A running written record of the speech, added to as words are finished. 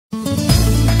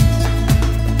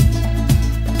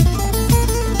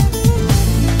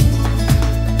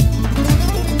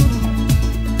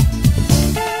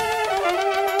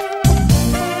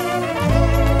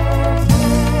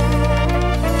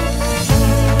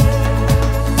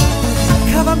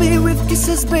Cover me with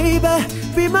kisses, baby,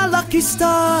 be my lucky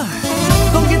star.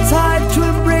 Don't get tired to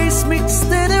embrace me,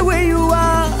 stay the way you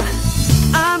are.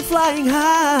 I'm flying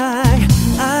high,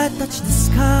 I touch the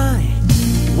sky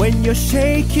when you're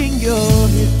shaking your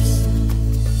hips.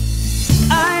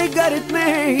 I got it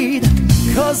made,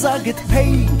 cause I get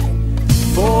paid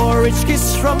for each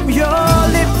kiss from your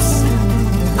lips.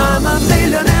 I'm a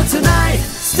millionaire tonight,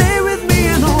 stay with me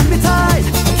and hold me tight.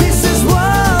 Kisses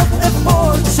worth a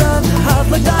fortune, hot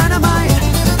like dynamite.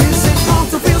 Is it wrong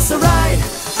to feel so right?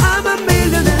 I'm a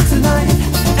millionaire tonight,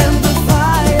 and the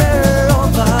fire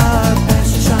of our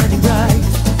passion shining bright.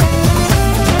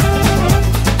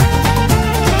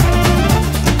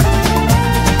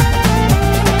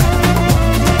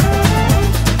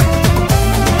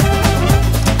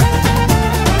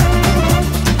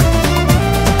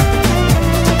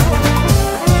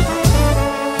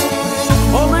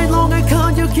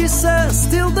 Kisses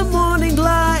till the morning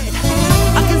light.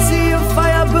 I can see your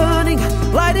fire burning,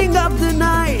 lighting up the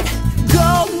night.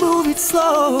 Go, move it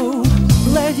slow,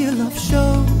 let your love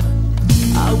show.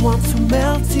 I want to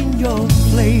melt in your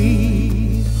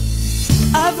flame.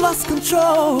 I've lost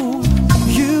control,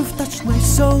 you've touched my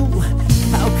soul.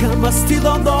 How come I still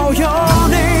don't know your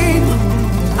name?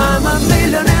 I'm a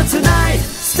millionaire tonight,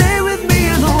 stay with me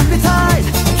and hold me tight.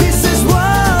 Kisses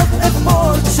worth a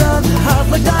fortune, hot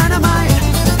like dynamite.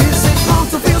 Is it wrong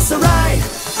to